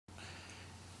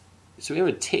So we have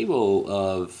a table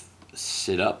of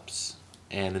sit-ups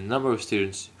and the number of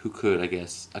students who could, I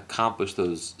guess, accomplish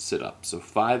those sit-ups. So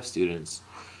 5 students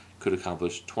could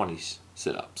accomplish 20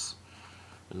 sit-ups.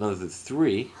 Another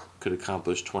 3 could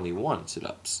accomplish 21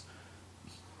 sit-ups.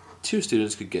 2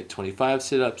 students could get 25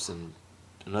 sit-ups, and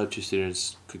another 2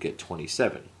 students could get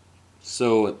 27.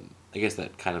 So I guess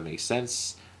that kind of makes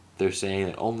sense. They're saying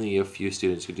that only a few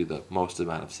students could do the most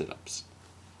amount of sit-ups.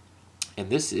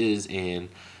 And this is in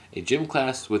a gym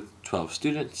class with 12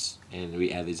 students, and we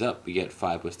add these up. We get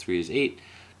 5 plus 3 is 8,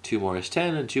 2 more is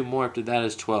 10, and 2 more after that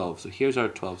is 12. So here's our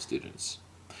 12 students.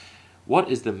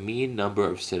 What is the mean number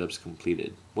of sit-ups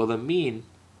completed? Well, the mean,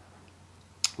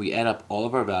 we add up all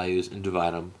of our values and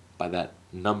divide them by that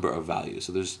number of values.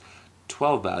 So there's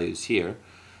 12 values here.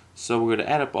 So we're going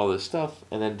to add up all this stuff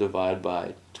and then divide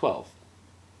by 12.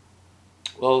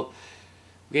 Well,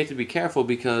 we have to be careful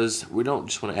because we don't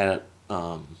just want to add up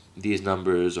these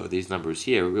numbers or these numbers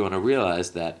here. We want to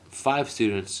realize that 5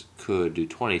 students could do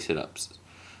 20 sit-ups.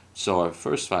 So our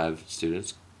first 5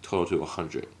 students total to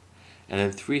 100. And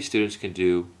then 3 students can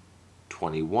do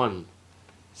 21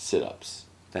 sit-ups.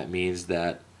 That means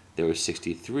that there were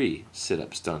 63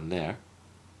 sit-ups done there.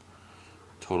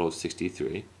 Total of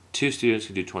 63. 2 students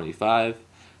can do 25.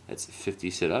 That's 50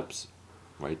 sit-ups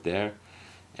right there.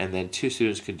 And then 2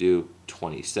 students can do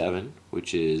 27,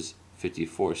 which is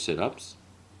 54 sit-ups.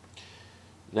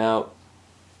 Now,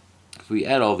 if we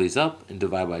add all these up and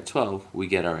divide by 12, we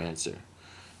get our answer.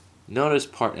 Notice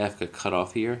part F got cut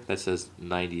off here. That says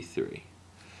 93.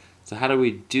 So how do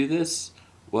we do this?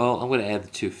 Well, I'm going to add the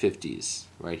 2 50s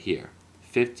right here.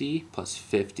 50 plus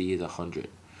 50 is 100.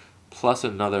 Plus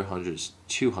another 100 is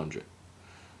 200.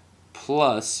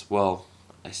 Plus, well,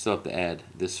 I still have to add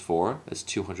this 4. That's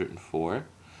 204.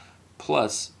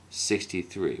 Plus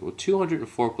 63. Well,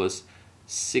 204 plus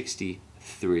 63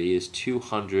 is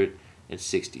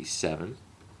 267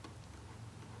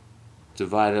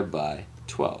 divided by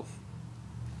 12.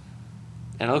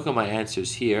 And I look at my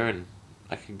answers here, and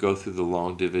I could go through the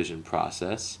long division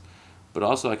process, but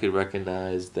also I could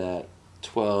recognize that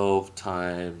 12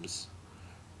 times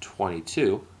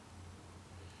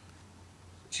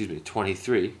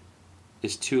 23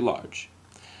 is too large.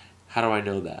 How do I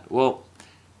know that? Well,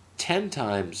 10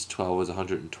 times 12 is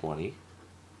 120.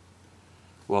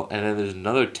 Well, and then there's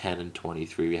another 10 and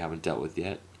 23 we haven't dealt with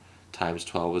yet. Times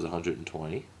 12 is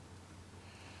 120.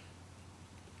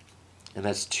 And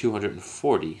that's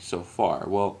 240 so far.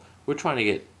 Well, we're trying to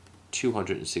get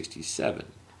 267.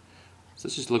 So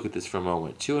let's just look at this for a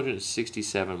moment.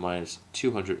 267 minus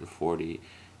 240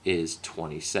 is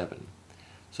 27.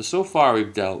 So far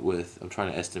we've dealt with, I'm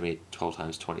trying to estimate 12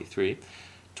 times 23.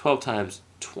 12 times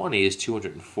 20 is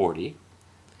 240.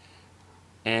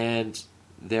 And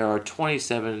there are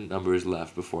 27 numbers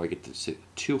left before I get to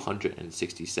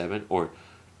 267, or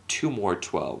 2 more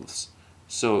 12s.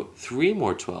 So 3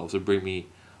 more 12s would bring me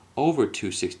over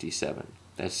 267.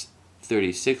 That's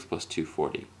 36 plus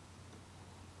 240.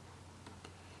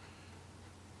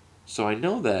 So I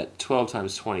know that 12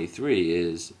 times 23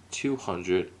 is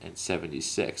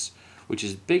 276, which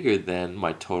is bigger than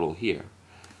my total here.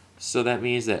 So that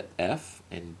means that F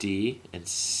and D and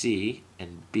C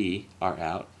and B are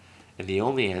out, and the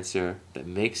only answer that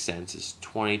makes sense is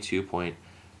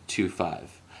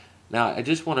 22.25. Now, I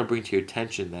just want to bring to your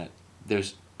attention that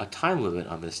there's a time limit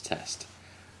on this test.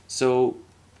 So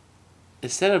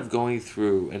instead of going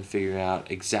through and figuring out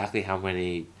exactly how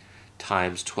many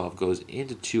times 12 goes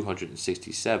into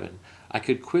 267, I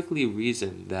could quickly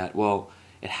reason that, well,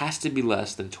 it has to be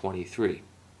less than 23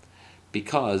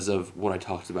 because of what I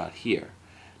talked about here.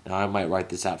 Now, I might write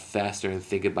this out faster and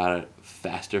think about it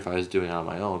faster if I was doing it on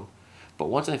my own, but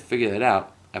once I figure that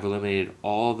out, I've eliminated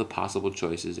all the possible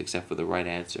choices except for the right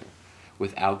answer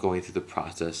without going through the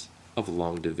process of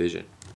long division.